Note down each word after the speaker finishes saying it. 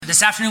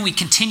This afternoon we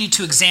continue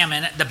to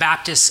examine the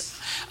Baptist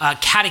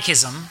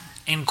Catechism,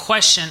 in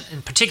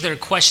particular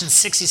questions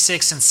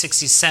 66 and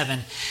 67,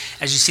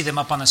 as you see them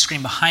up on the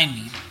screen behind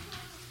me.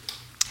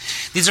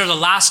 These are the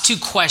last two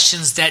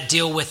questions that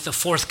deal with the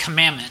fourth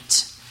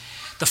commandment.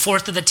 The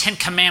fourth of the 10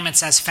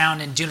 commandments, as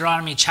found in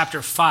Deuteronomy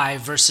chapter 5,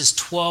 verses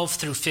 12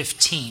 through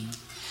 15,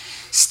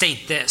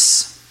 state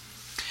this: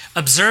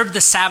 "Observe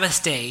the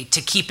Sabbath day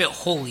to keep it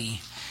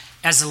holy,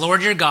 as the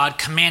Lord your God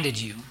commanded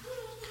you.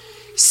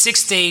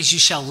 6 days you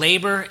shall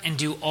labor and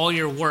do all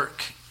your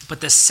work, but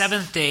the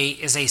seventh day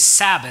is a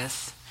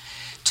Sabbath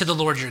to the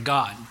Lord your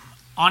God.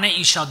 On it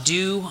you shall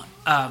do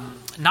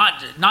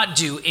not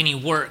do any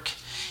work,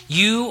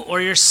 you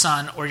or your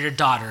son or your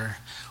daughter,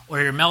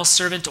 or your male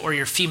servant or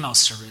your female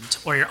servant,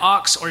 or your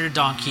ox or your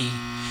donkey,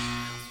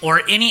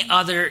 or any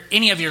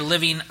of your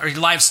living or your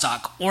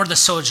livestock, or the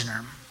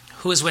sojourner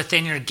who is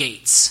within your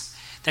gates,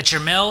 that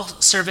your male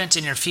servant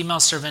and your female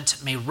servant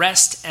may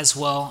rest as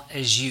well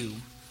as you.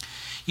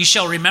 You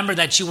shall remember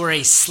that you were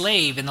a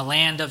slave in the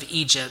land of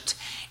Egypt,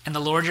 and the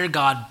Lord your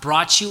God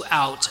brought you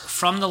out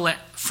from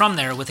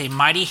there with a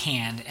mighty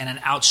hand and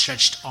an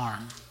outstretched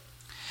arm.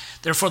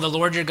 Therefore the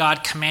Lord your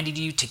God commanded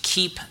you to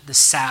keep the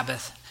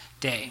Sabbath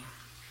day."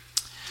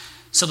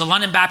 So the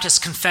London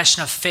Baptist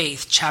Confession of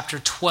Faith, chapter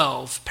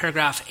 12,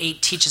 paragraph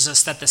 8, teaches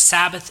us that the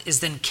Sabbath is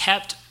then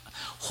kept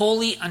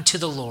holy unto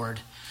the Lord,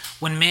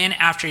 when men,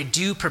 after a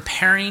due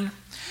preparing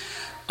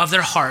of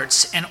their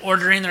hearts and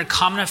ordering their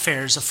common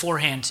affairs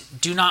aforehand,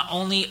 do not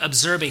only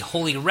observe a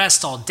holy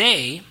rest all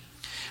day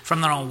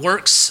from their own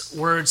works,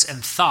 words,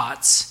 and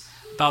thoughts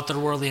about their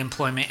worldly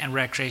employment and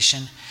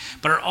recreation,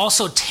 but are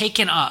also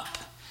taken up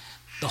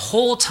the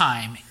whole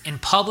time in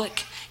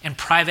public and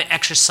private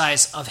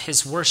exercise of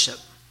his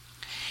worship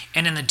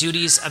and in the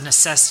duties of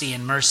necessity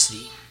and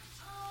mercy.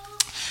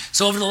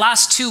 So over the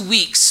last 2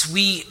 weeks,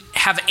 we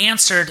have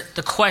answered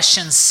the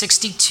questions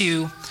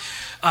 62,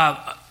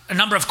 a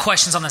number of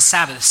questions on the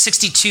Sabbath.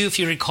 62, if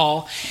you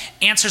recall,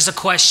 answers the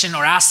question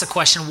or asks the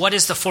question, what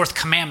is the fourth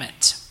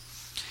commandment?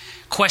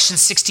 Question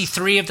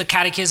 63 of the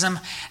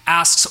Catechism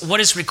asks, what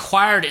is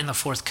required in the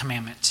fourth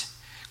commandment?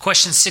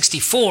 Question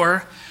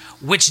 64,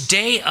 which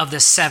day of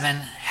the 7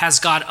 has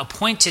God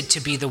appointed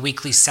to be the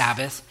weekly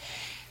Sabbath?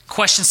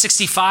 Question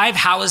 65,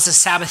 how is the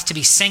Sabbath to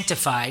be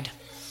sanctified?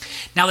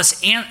 Now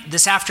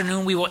this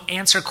afternoon we will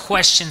answer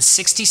question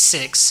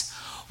 66,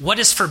 what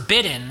is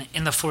forbidden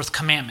in the fourth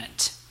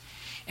commandment?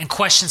 And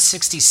question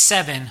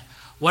 67,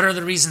 what are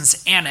the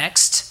reasons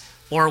annexed,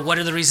 or what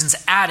are the reasons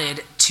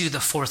added to the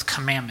fourth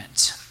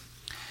commandment?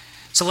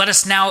 So let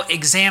us now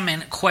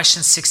examine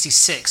question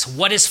 66.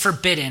 What is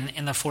forbidden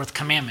in the fourth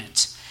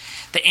commandment?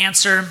 The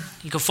answer,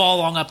 you can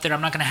follow along up there.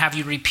 I'm not going to have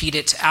you repeat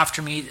it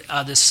after me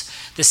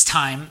this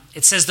time.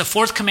 It says the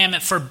fourth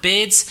commandment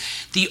forbids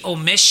the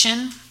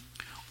omission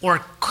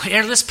or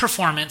careless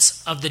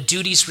performance of the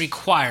duties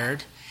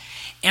required,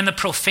 and the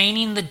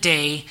profaning the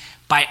day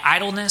by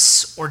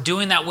idleness or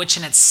doing that which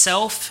in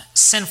itself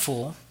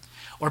sinful,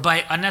 or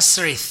by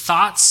unnecessary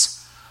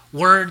thoughts,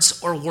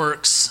 words, or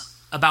works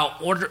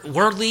about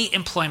worldly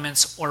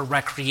employments or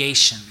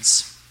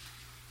recreations.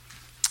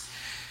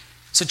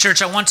 So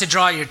church, I want to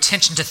draw your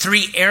attention to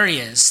 3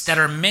 areas that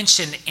are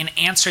mentioned in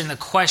answering the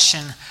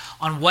question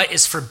on what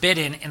is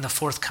forbidden in the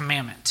fourth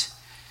commandment.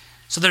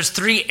 So there's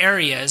 3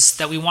 areas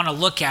that we want to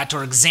look at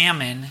or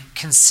examine,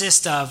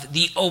 consist of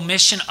the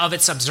omission of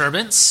its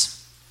observance,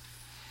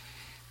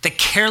 the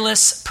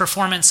careless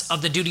performance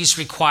of the duties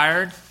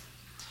required,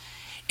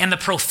 and the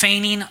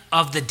profaning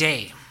of the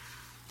day.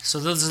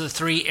 So those are the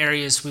 3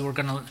 areas we were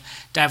going to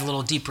dive a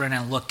little deeper in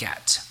and look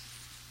at.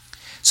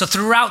 So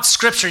throughout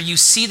Scripture, you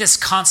see this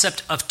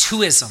concept of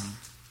twoism.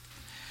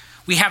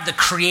 We have the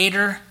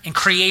Creator and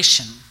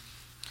creation.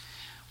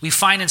 We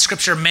find in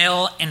Scripture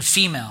male and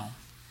female,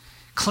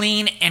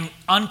 clean and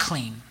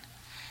unclean,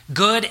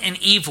 good and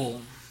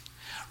evil,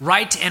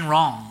 right and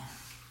wrong,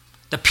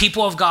 the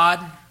people of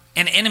God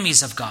and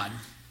enemies of God,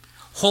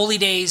 holy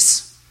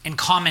days and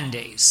common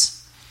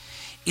days.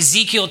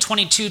 Ezekiel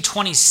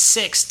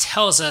 22:26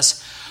 tells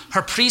us,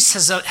 her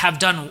priests have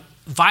done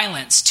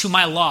violence to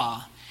my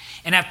law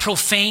and have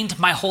profaned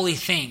my holy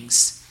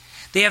things.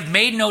 They have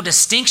made no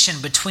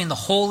distinction between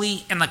the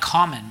holy and the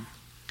common.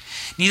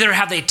 Neither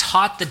have they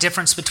taught the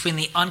difference between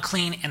the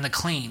unclean and the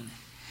clean.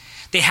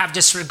 They have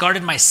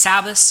disregarded my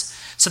Sabbaths,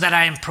 so that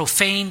I am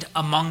profaned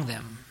among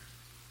them.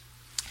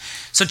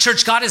 So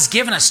church, God has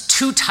given us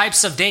 2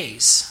 types of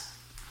days.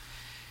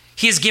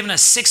 He has given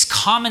us 6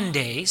 common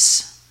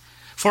days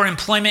for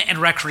employment and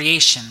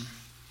recreation.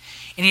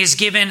 And he has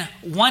given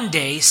 1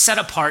 day set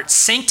apart,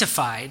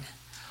 sanctified,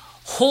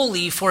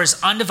 holy for his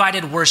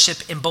undivided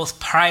worship in both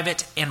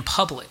private and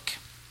public.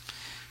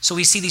 So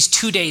we see these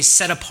 2 days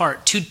set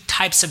apart, 2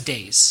 types of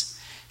days,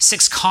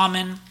 6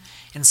 common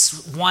and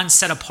 1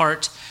 set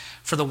apart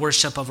for the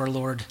worship of our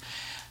Lord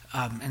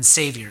and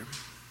Savior.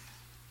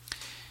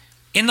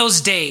 In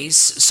those days,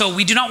 so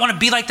we do not want to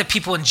be like the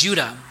people in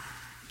Judah.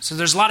 So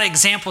there's a lot of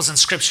examples in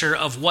Scripture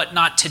of what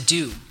not to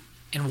do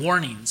and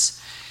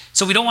warnings.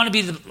 So we don't want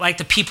to be like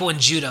the people in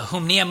Judah,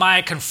 whom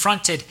Nehemiah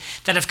confronted,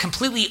 that have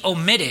completely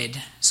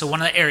omitted, so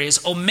one of the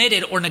areas,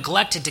 omitted or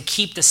neglected to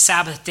keep the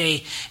Sabbath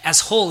day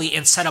as holy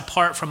and set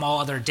apart from all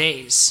other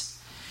days.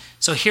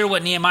 So hear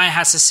what Nehemiah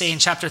has to say in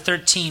chapter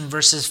 13,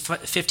 verses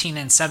 15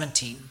 and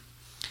 17.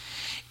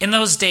 In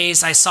those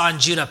days I saw in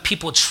Judah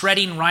people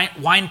treading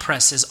wine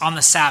presses on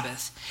the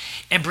Sabbath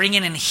and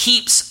bringing in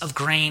heaps of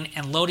grain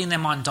and loading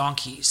them on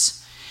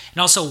donkeys,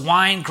 and also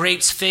wine,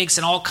 grapes, figs,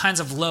 and all kinds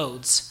of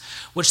loads,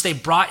 which they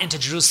brought into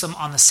Jerusalem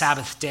on the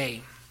Sabbath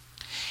day.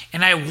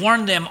 And I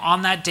warned them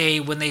on that day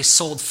when they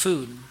sold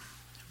food.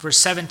 Verse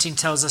 17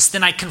 tells us,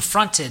 Then I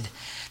confronted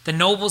the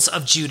nobles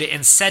of Judah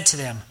and said to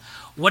them,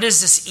 What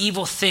is this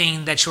evil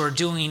thing that you are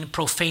doing,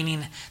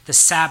 profaning the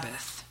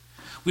Sabbath?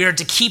 We are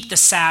to keep the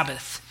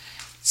Sabbath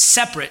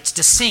separate,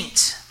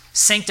 distinct,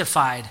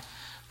 sanctified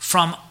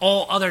from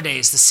all other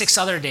days, the 6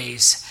 other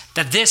days,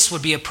 that this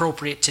would be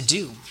appropriate to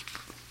do.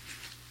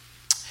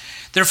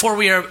 Therefore,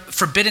 we are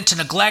forbidden to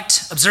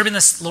neglect observing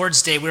this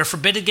Lord's day. We are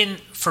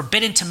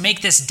forbidden to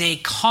make this day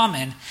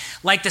common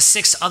like the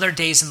 6 other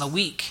days in the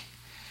week.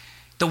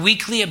 The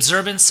weekly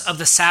observance of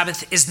the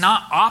Sabbath is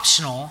not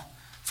optional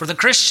for the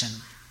Christian.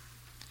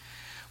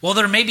 While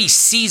there may be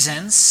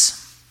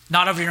seasons,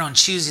 not of your own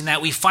choosing,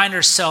 that we find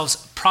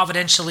ourselves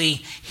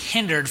providentially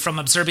hindered from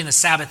observing the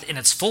Sabbath in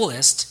its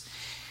fullest,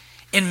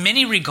 in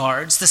many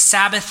regards, the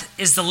Sabbath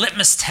is the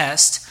litmus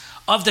test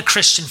of the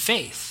Christian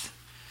faith.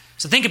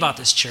 So think about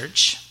this,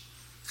 church.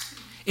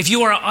 If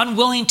you are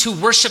unwilling to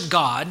worship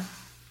God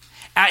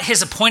at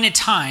his appointed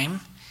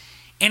time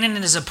and in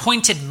his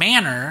appointed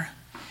manner,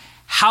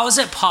 how is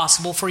it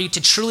possible for you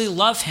to truly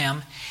love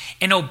him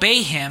and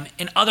obey him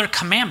in other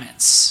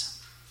commandments?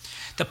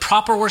 The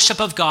proper worship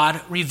of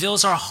God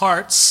reveals our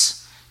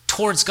hearts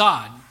towards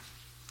God.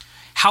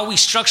 How we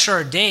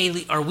structure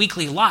our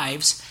weekly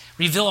lives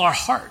reveal our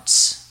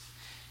hearts.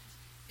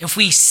 If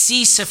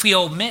we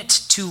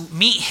omit to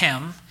meet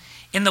him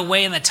in the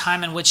way and the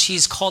time in which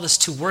he's called us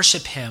to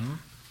worship him,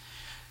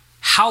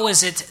 how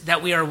is it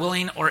that we are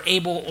willing or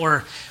able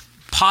or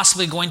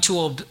possibly going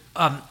to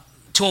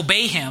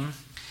obey him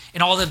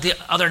in all of the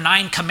other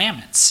 9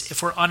 commandments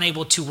if we're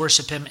unable to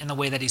worship him in the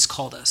way that he's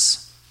called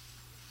us?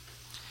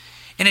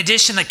 In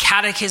addition, the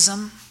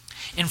Catechism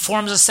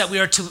informs us that we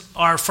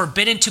are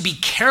forbidden to be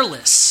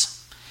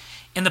careless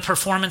in the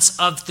performance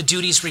of the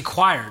duties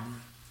required.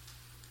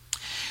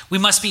 We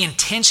must be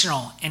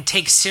intentional and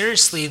take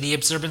seriously the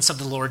observance of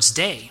the Lord's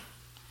day.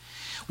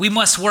 We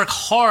must work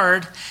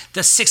hard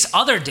the 6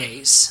 other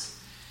days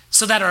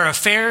so that our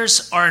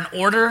affairs are in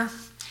order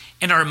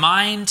and our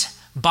mind,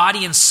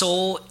 body, and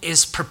soul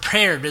is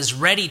prepared, is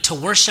ready to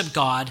worship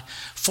God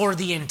for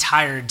the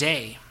entire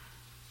day.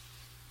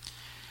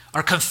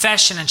 Our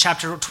confession in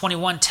chapter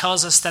 21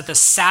 tells us that the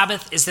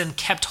Sabbath is then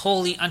kept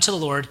holy unto the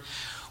Lord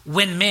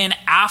when men,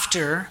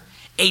 after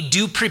a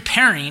due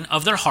preparing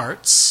of their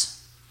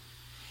hearts,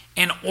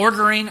 and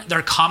ordering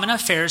their common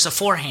affairs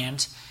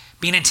aforehand,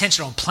 being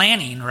intentional,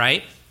 planning,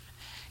 right,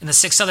 in the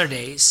 6 other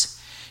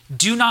days,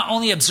 do not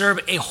only observe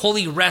a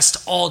holy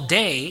rest all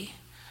day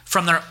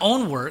from their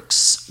own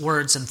works,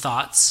 words, and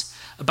thoughts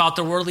about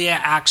their worldly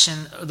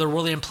action, their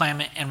worldly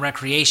employment and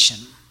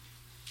recreation.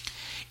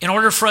 In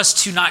order for us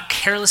to not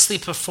carelessly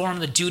perform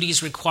the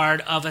duties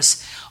required of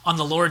us on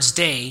the Lord's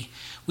day,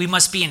 we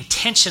must be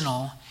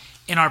intentional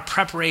in our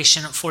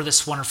preparation for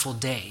this wonderful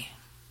day.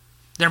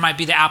 There might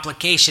be the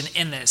application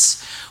in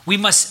this. We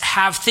must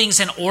have things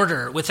in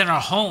order within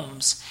our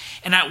homes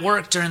and at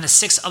work during the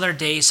 6 other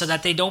days so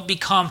that they don't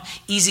become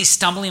easy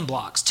stumbling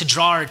blocks to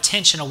draw our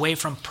attention away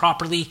from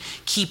properly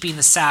keeping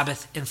the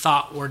Sabbath in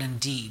thought, word, and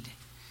deed.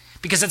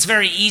 Because it's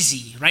very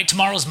easy, right?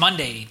 Tomorrow's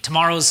Monday.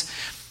 Tomorrow's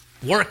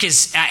work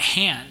is at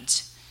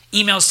hand.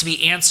 Emails to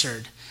be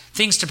answered.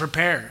 Things to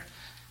prepare.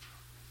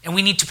 And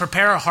we need to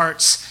prepare our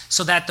hearts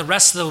so that the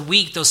rest of the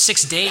week, those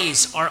 6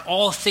 days,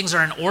 all things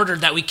are in order,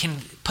 that we can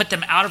put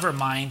them out of our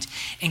mind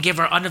and give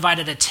our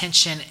undivided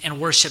attention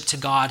and worship to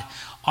God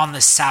on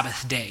the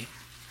Sabbath day.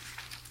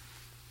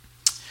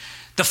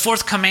 The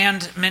 4th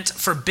commandment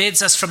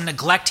forbids us from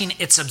neglecting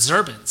its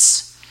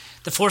observance.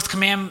 The 4th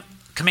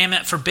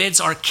commandment forbids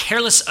our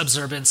careless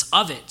observance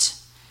of it.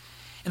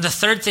 And the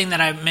 3rd thing that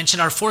I mentioned,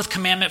 our 4th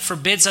commandment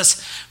forbids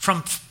us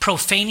from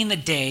profaning the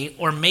day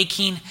or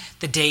making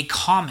the day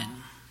common.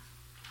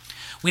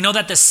 We know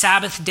that the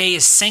Sabbath day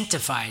is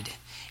sanctified.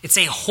 It's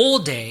a whole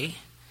day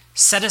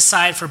set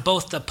aside for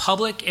both the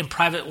public and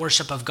private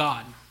worship of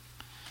God.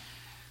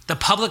 The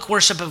public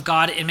worship of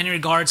God, in many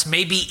regards,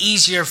 may be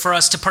easier for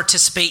us to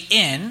participate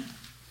in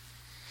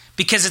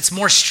because it's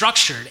more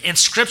structured and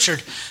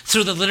scriptured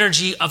through the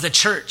liturgy of the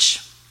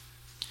church.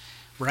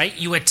 Right?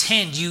 You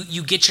attend,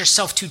 you get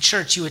yourself to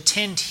church, you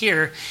attend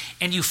here,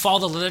 and you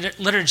follow the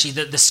liturgy,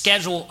 the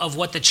schedule of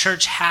what the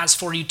church has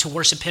for you to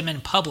worship him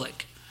in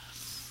public.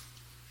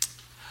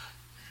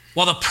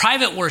 While the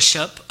private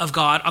worship of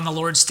God on the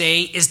Lord's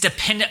day is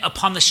dependent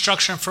upon the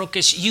structure and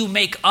focus you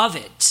make of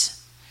it,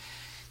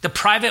 the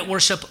private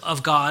worship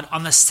of God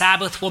on the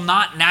Sabbath will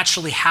not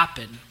naturally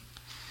happen.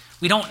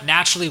 We don't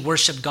naturally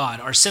worship God.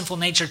 Our sinful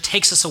nature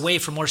takes us away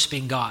from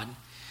worshiping God.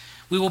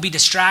 We will be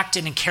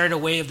distracted and carried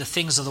away of the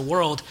things of the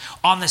world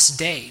on this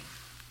day.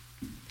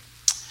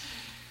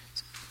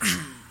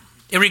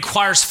 It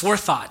requires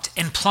forethought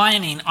and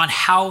planning on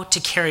how to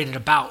carry it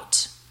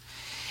about.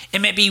 It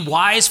may be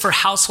wise for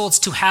households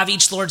to have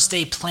each Lord's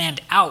Day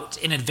planned out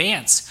in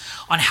advance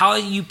on how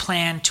you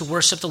plan to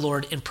worship the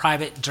Lord in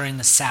private during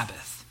the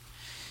Sabbath.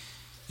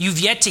 You've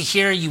yet to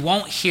hear, you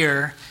won't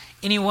hear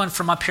anyone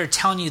from up here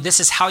telling you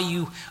this is how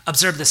you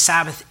observe the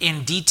Sabbath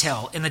in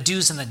detail, in the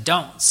do's and the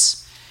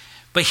don'ts.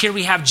 But here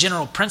we have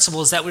general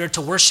principles that we are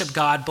to worship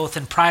God both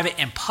in private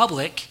and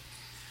public.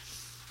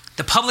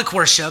 The public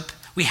worship,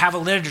 we have a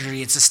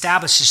liturgy. It's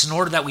established. It's an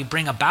order that we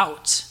bring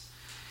about.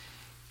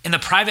 In the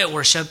private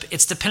worship,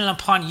 it's dependent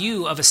upon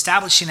you of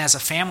establishing as a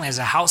family, as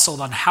a household,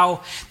 on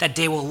how that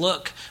day will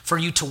look for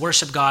you to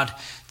worship God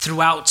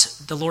throughout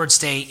the Lord's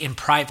Day in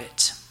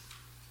private.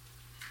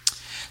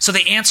 So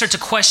the answer to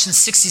question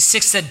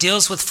 66 that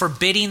deals with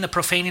forbidding the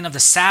profaning of the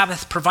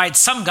Sabbath provides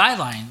some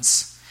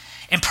guidelines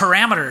and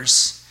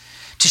parameters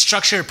to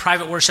structure your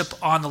private worship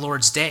on the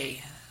Lord's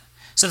Day.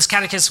 So this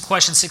catechism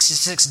question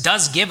 66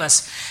 does give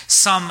us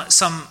some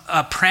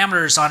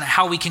parameters on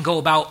how we can go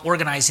about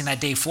organizing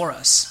that day for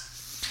us.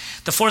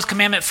 The fourth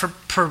commandment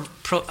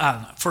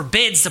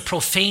forbids the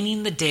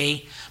profaning the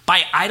day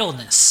by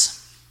idleness.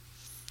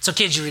 So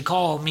kids, you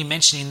recall me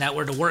mentioning that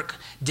we're to work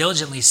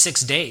diligently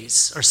 6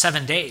 days or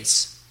 7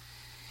 days.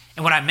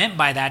 And what I meant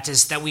by that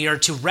is that we are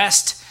to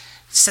rest,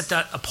 set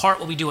apart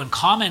what we do in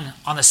common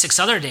on the 6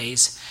 other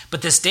days,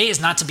 but this day is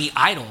not to be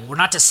idle. We're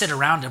not to sit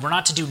around it. We're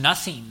not to do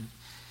nothing.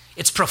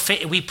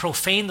 We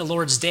profane the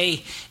Lord's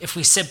day if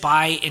we sit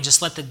by and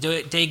just let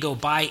the day go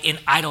by in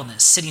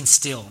idleness, sitting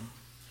still.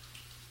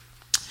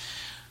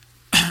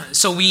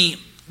 So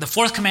the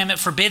fourth commandment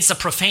forbids the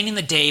profaning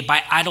the day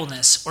by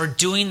idleness or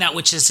doing that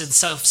which is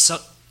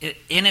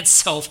in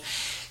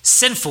itself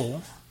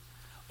sinful,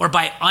 or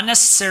by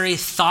unnecessary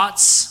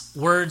thoughts,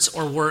 words,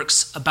 or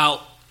works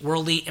about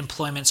worldly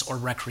employments or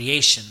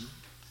recreation.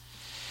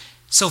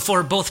 So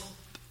for both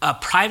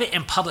private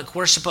and public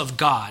worship of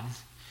God,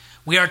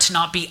 we are to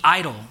not be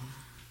idle.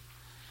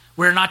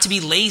 We're not to be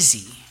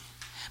lazy,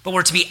 but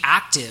we're to be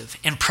active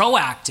and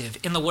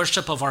proactive in the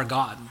worship of our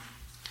God.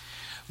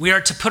 We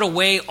are to put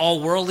away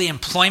all worldly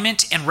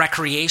employment and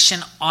recreation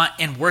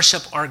and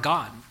worship our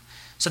God.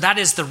 So that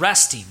is the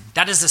resting.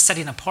 That is the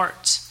setting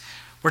apart.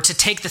 We're to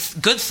take the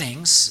good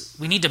things.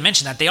 We need to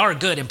mention that they are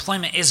good.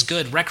 Employment is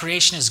good.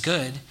 Recreation is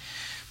good.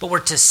 But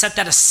we're to set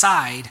that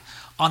aside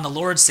on the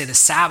Lord's Day, the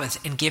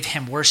Sabbath, and give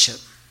him worship.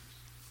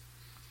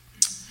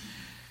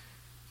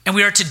 And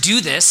we are to do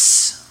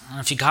this, I don't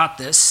know if you got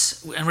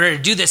this, and we're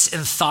to do this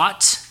in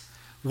thought,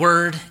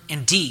 word,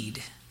 and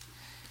deed.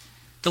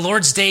 The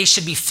Lord's Day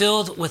should be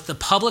filled with the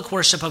public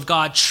worship of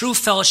God, true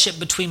fellowship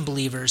between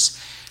believers,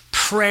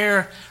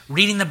 prayer,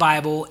 reading the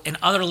Bible, and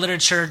other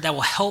literature that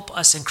will help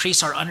us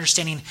increase our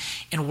understanding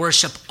and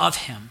worship of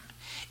him.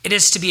 It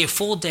is to be a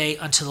full day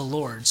unto the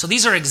Lord. So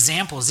these are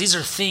examples, these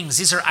are things,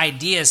 these are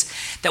ideas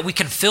that we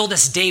can fill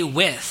this day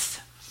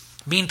with,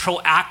 being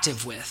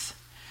proactive with,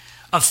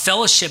 of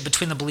fellowship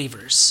between the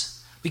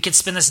believers. We could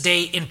spend this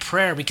day in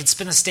prayer. We could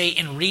spend this day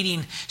in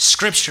reading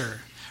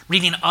scripture,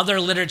 reading other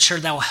literature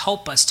that will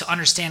help us to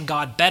understand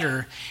God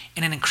better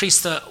and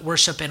increase the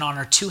worship and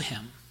honor to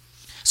him.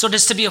 So it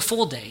is to be a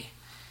full day.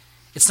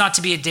 It's not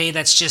to be a day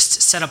that's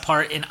just set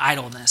apart in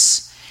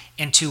idleness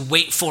and to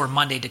wait for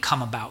Monday to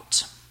come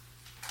about.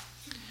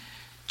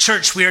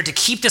 Church, we are to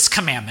keep this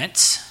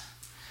commandment,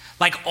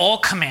 like all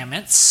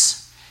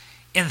commandments,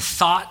 in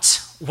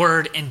thought,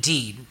 word, and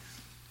deed.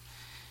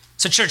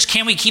 So church,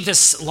 can we keep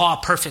this law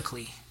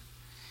perfectly?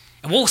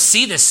 And we'll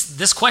see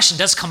this question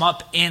does come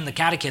up in the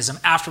catechism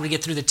after we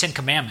get through the 10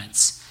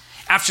 commandments.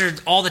 After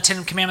all the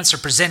 10 commandments are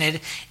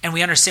presented and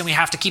we understand we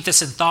have to keep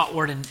this in thought,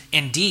 word,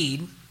 and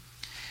deed,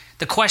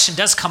 the question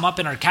does come up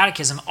in our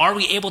catechism, are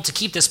we able to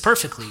keep this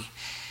perfectly?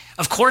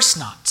 Of course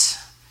not.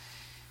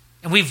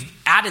 And we've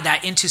added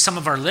that into some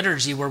of our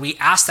liturgy where we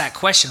ask that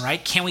question,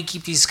 right? Can we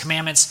keep these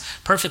commandments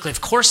perfectly?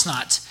 Of course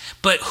not.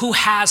 But who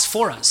has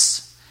for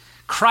us?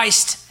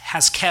 Christ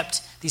has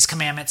kept these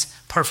commandments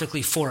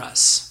perfectly for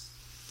us.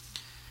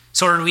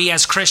 So are we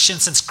as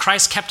Christians, since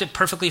Christ kept it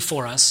perfectly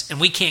for us and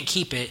we can't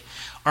keep it,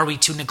 are we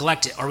to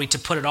neglect it? Are we to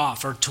put it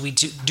off? Or do we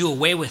do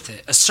away with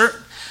it?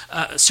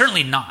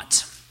 Certainly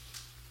not.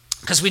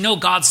 Because we know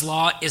God's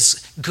law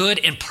is good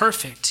and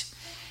perfect.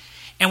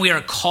 And we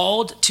are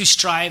called to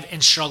strive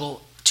and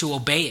struggle to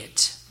obey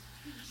it.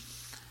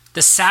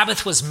 The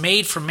Sabbath was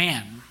made for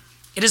man.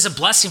 It is a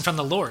blessing from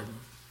the Lord.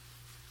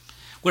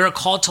 We are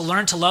called to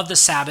learn to love the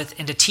Sabbath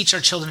and to teach our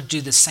children to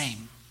do the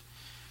same.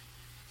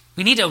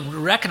 We need to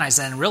recognize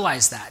that and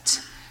realize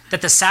that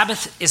the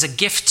Sabbath is a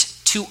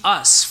gift to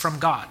us from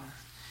God.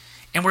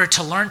 And we're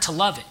to learn to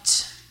love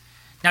it.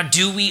 Now,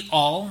 do we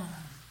all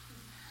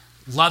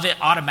love it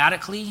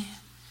automatically?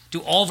 Do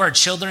all of our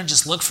children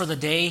just look for the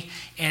day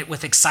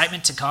with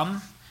excitement to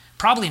come?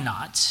 Probably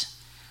not.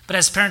 But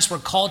as parents, we're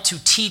called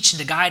to teach and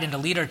to guide and to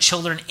lead our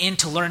children in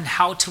to learn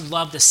how to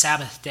love the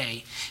Sabbath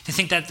day. I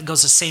think that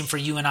goes the same for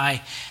you and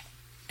I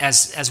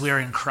as we are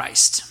in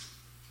Christ.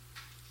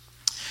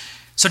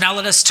 So now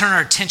let us turn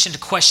our attention to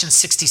question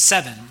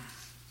 67.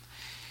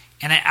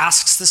 And it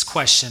asks this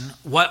question: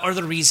 what are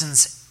the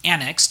reasons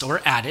annexed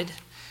or added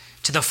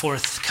to the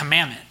fourth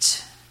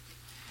commandment?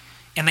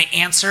 And the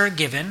answer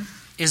given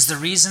is the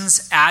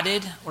reasons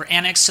added or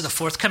annexed to the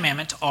fourth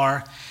commandment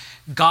are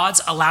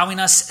God's allowing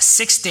us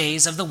 6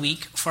 days of the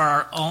week for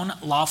our own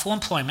lawful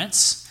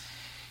employments,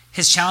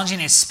 his challenging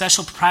a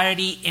special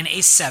propriety in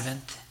a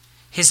seventh,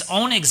 his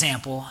own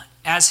example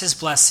as his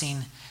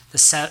blessing the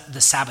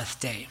Sabbath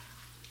day.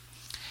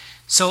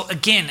 So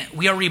again,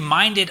 we are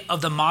reminded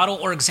of the model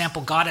or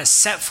example God has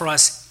set for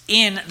us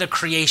in the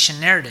creation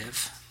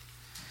narrative.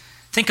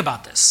 Think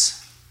about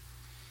this.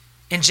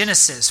 In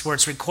Genesis, where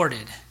it's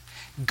recorded,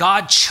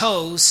 God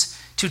chose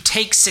to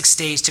take 6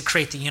 days to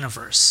create the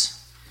universe.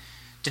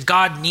 Did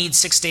God need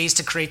 6 days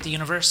to create the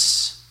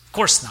universe? Of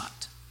course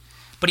not.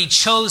 But he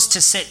chose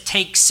to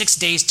take 6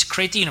 days to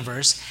create the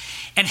universe,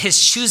 and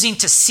his choosing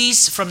to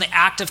cease from the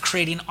act of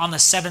creating on the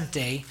seventh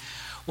day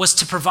was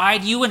to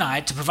provide you and I,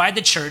 to provide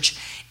the church,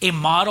 a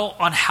model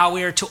on how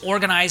we are to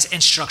organize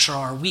and structure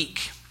our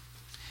week.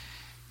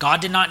 God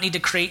did not need to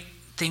create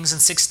things in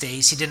 6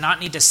 days. He did not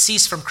need to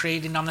cease from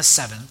creating on the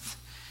seventh,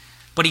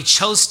 but he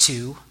chose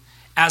to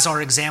as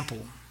our example.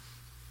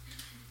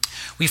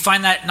 We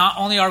find that not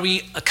only are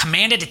we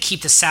commanded to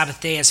keep the Sabbath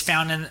day as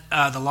found in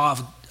the law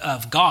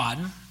of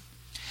God,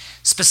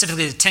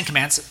 specifically the Ten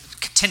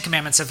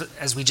Commandments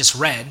as we just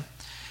read,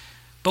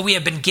 but we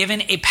have been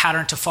given a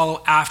pattern to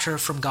follow after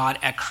from God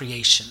at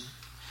creation.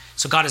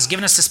 So God has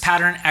given us this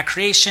pattern at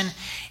creation,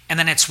 and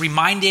then it's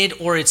reminded,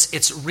 or it's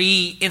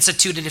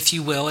reinstituted, if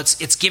you will.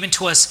 It's given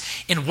to us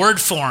in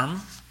word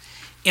form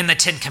in the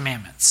Ten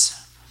Commandments.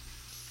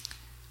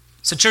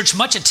 So church,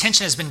 much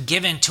attention has been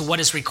given to what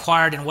is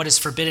required and what is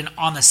forbidden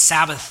on the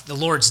Sabbath, the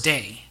Lord's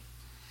day.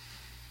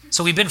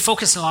 So we've been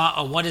focusing a lot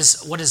on what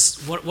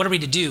are we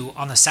to do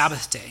on the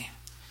Sabbath day.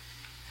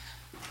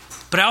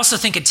 But I also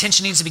think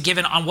attention needs to be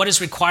given on what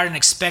is required and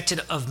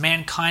expected of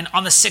mankind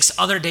on the 6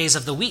 other days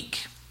of the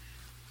week.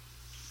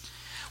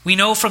 We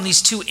know from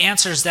these two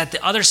answers that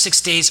the other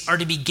 6 days are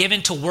to be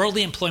given to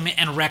worldly employment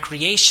and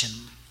recreation.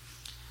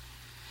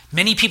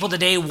 Many people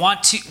today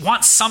want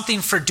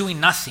something for doing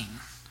nothing,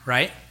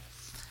 right?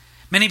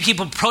 Many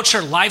people approach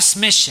their life's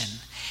mission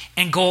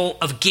and goal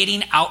of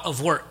getting out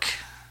of work.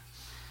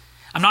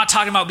 I'm not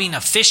talking about being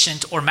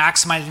efficient or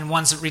maximizing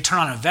one's return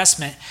on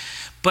investment,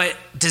 but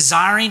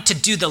desiring to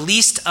do the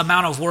least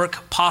amount of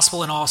work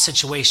possible in all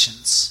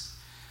situations.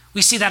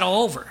 We see that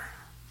all over.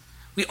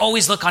 We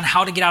always look on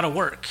how to get out of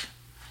work.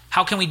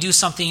 How can we do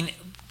something,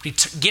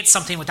 get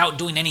something without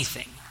doing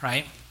anything,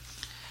 right?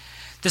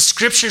 The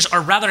scriptures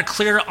are rather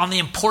clear on the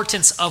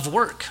importance of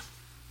work.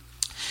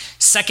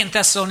 2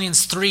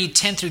 Thessalonians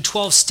 3:10 through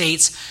 12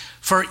 states,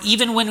 "For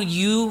even when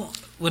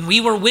we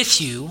were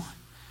with you,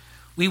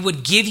 we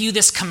would give you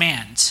this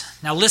command."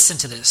 Now listen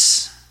to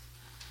this.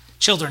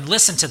 Children,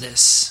 listen to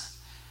this.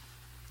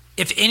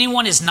 "If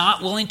anyone is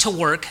not willing to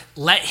work,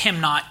 let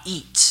him not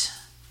eat.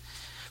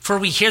 For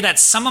we hear that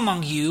some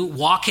among you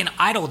walk in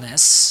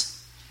idleness,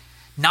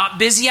 not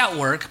busy at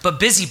work, but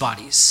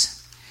busybodies.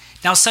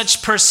 Now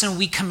such person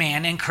we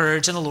command and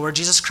encourage in the Lord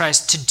Jesus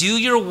Christ to do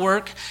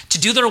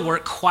their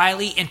work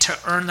quietly and to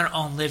earn their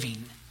own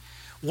living."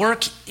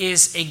 Work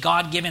is a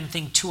God-given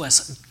thing to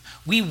us.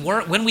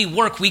 When we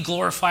work, we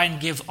glorify and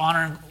give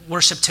honor and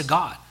worship to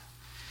God.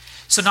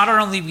 So not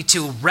only are we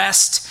to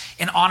rest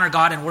and honor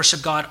God and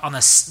worship God on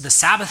the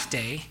Sabbath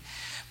day,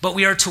 but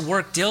we are to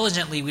work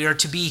diligently. We are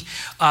to be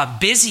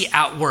busy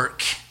at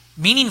work,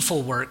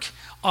 meaningful work,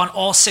 on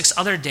all 6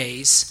 other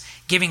days,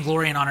 giving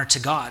glory and honor to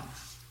God.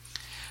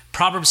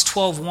 Proverbs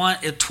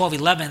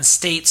 12:11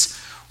 states,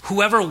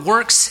 "Whoever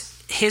works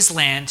his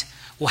land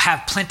will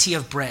have plenty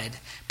of bread,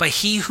 but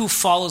he who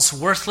follows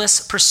worthless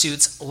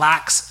pursuits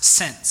lacks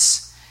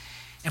sense."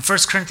 And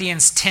 1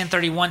 Corinthians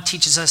 10:31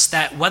 teaches us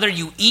that whether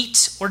you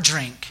eat or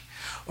drink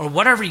or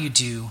whatever you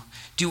do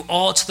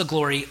all to the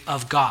glory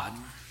of God.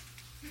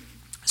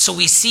 So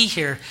we see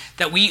here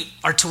that we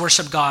are to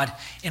worship God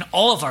in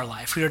all of our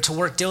life. We are to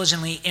work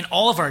diligently in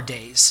all of our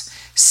days.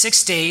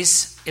 6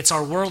 days, it's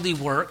our worldly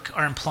work,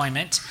 our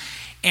employment,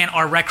 and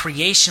our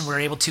recreation we're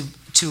able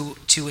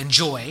to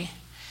enjoy.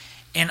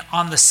 And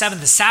on the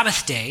seventh, the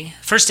Sabbath day,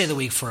 first day of the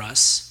week for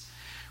us,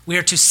 we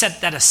are to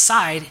set that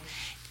aside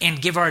and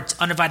give our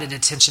undivided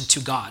attention to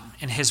God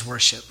and his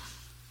worship.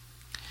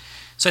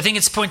 So I think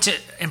it's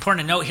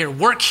important to note here,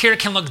 work here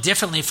can look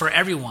differently for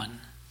everyone.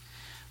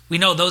 We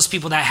know those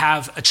people that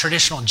have a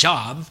traditional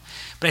job,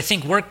 but I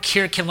think work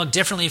here can look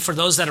differently for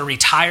those that are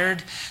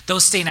retired,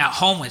 those staying at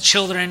home with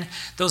children,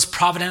 those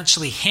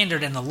providentially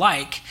hindered and the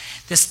like.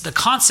 The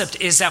concept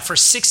is that for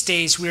 6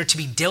 days we are to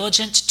be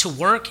diligent to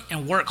work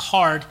and work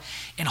hard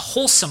in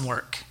wholesome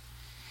work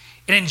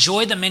and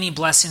enjoy the many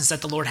blessings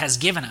that the Lord has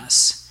given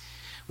us.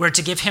 We're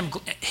to give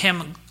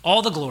him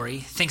all the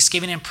glory,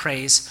 thanksgiving, and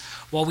praise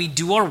while we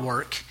do our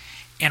work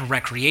and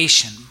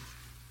recreation.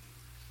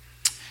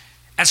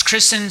 As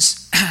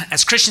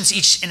Christians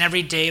each and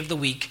every day of the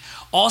week,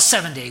 all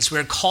 7 days, we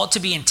are called to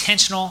be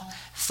intentional,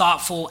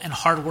 thoughtful, and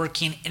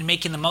hardworking in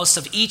making the most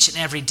of each and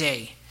every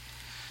day.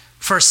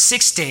 For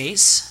 6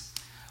 days,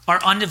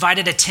 our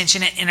undivided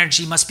attention and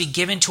energy must be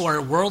given to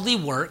our worldly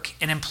work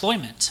and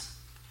employment.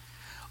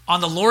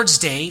 On the Lord's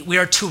Day, we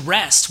are to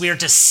rest. We are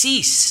to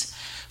cease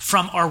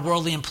from our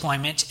worldly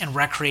employment and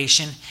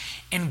recreation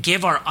and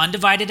give our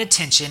undivided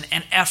attention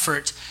and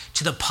effort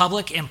to the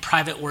public and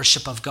private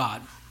worship of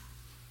God.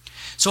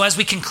 So as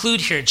we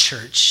conclude here at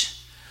church,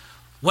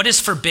 what is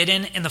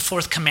forbidden in the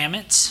fourth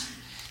commandment?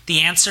 The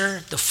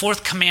answer, the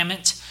fourth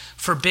commandment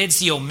forbids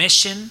the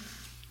omission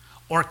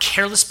or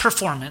careless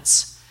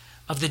performance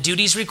of the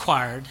duties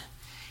required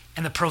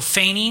and the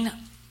profaning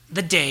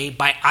the day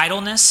by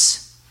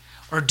idleness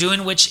or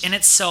doing which in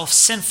itself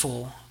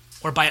sinful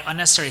or by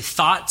unnecessary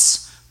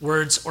thoughts,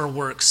 words, or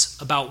works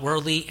about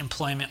worldly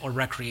employment or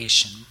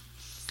recreation.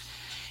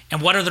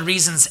 And what are the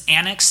reasons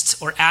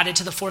annexed or added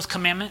to the fourth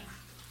commandment?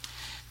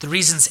 The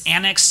reasons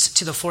annexed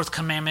to the fourth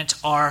commandment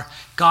are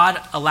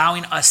God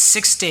allowing us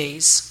 6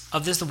 days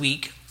of this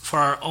week for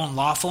our own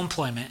lawful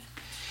employment,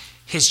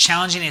 his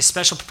challenging a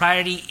special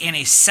propriety in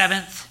a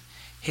seventh,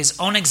 his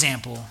own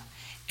example,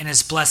 and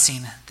his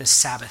blessing the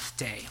Sabbath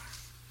day.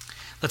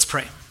 Let's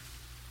pray.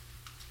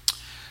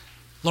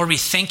 Lord, we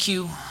thank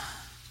you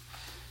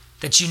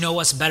that you know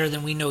us better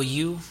than we know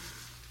you, and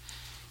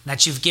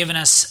that you've given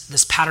us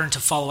this pattern to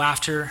follow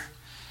after,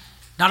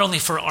 not only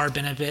for our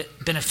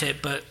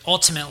benefit, but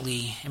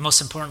ultimately, and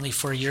most importantly,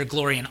 for your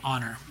glory and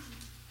honor.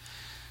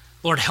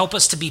 Lord, help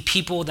us to be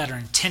people that are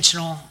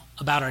intentional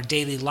about our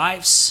daily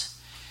lives.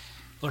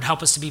 Lord,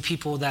 help us to be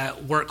people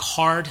that work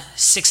hard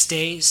 6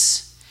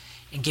 days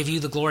and give you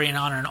the glory and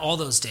honor in all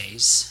those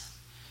days.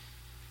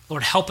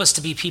 Lord, help us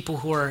to be people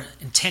who are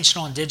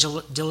intentional and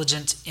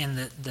diligent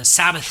in the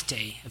Sabbath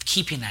day of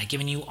keeping that,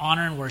 giving you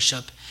honor and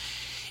worship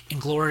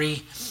and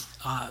glory,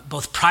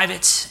 both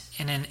private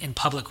and in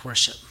public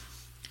worship.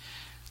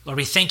 Lord,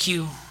 we thank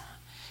you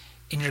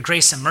in your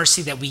grace and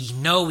mercy that we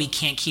know we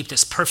can't keep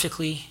this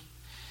perfectly.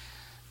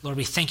 Lord,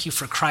 we thank you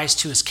for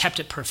Christ who has kept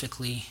it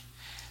perfectly.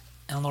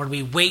 And Lord,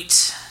 we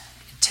wait,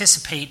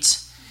 anticipate,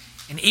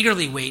 and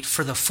eagerly wait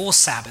for the full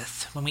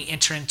Sabbath when we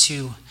enter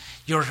into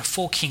your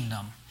full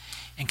kingdom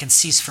and can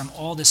cease from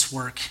all this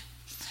work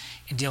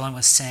in dealing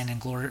with sin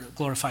and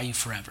glorify you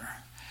forever.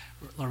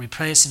 Lord, we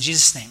pray this in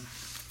Jesus' name.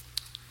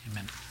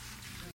 Amen.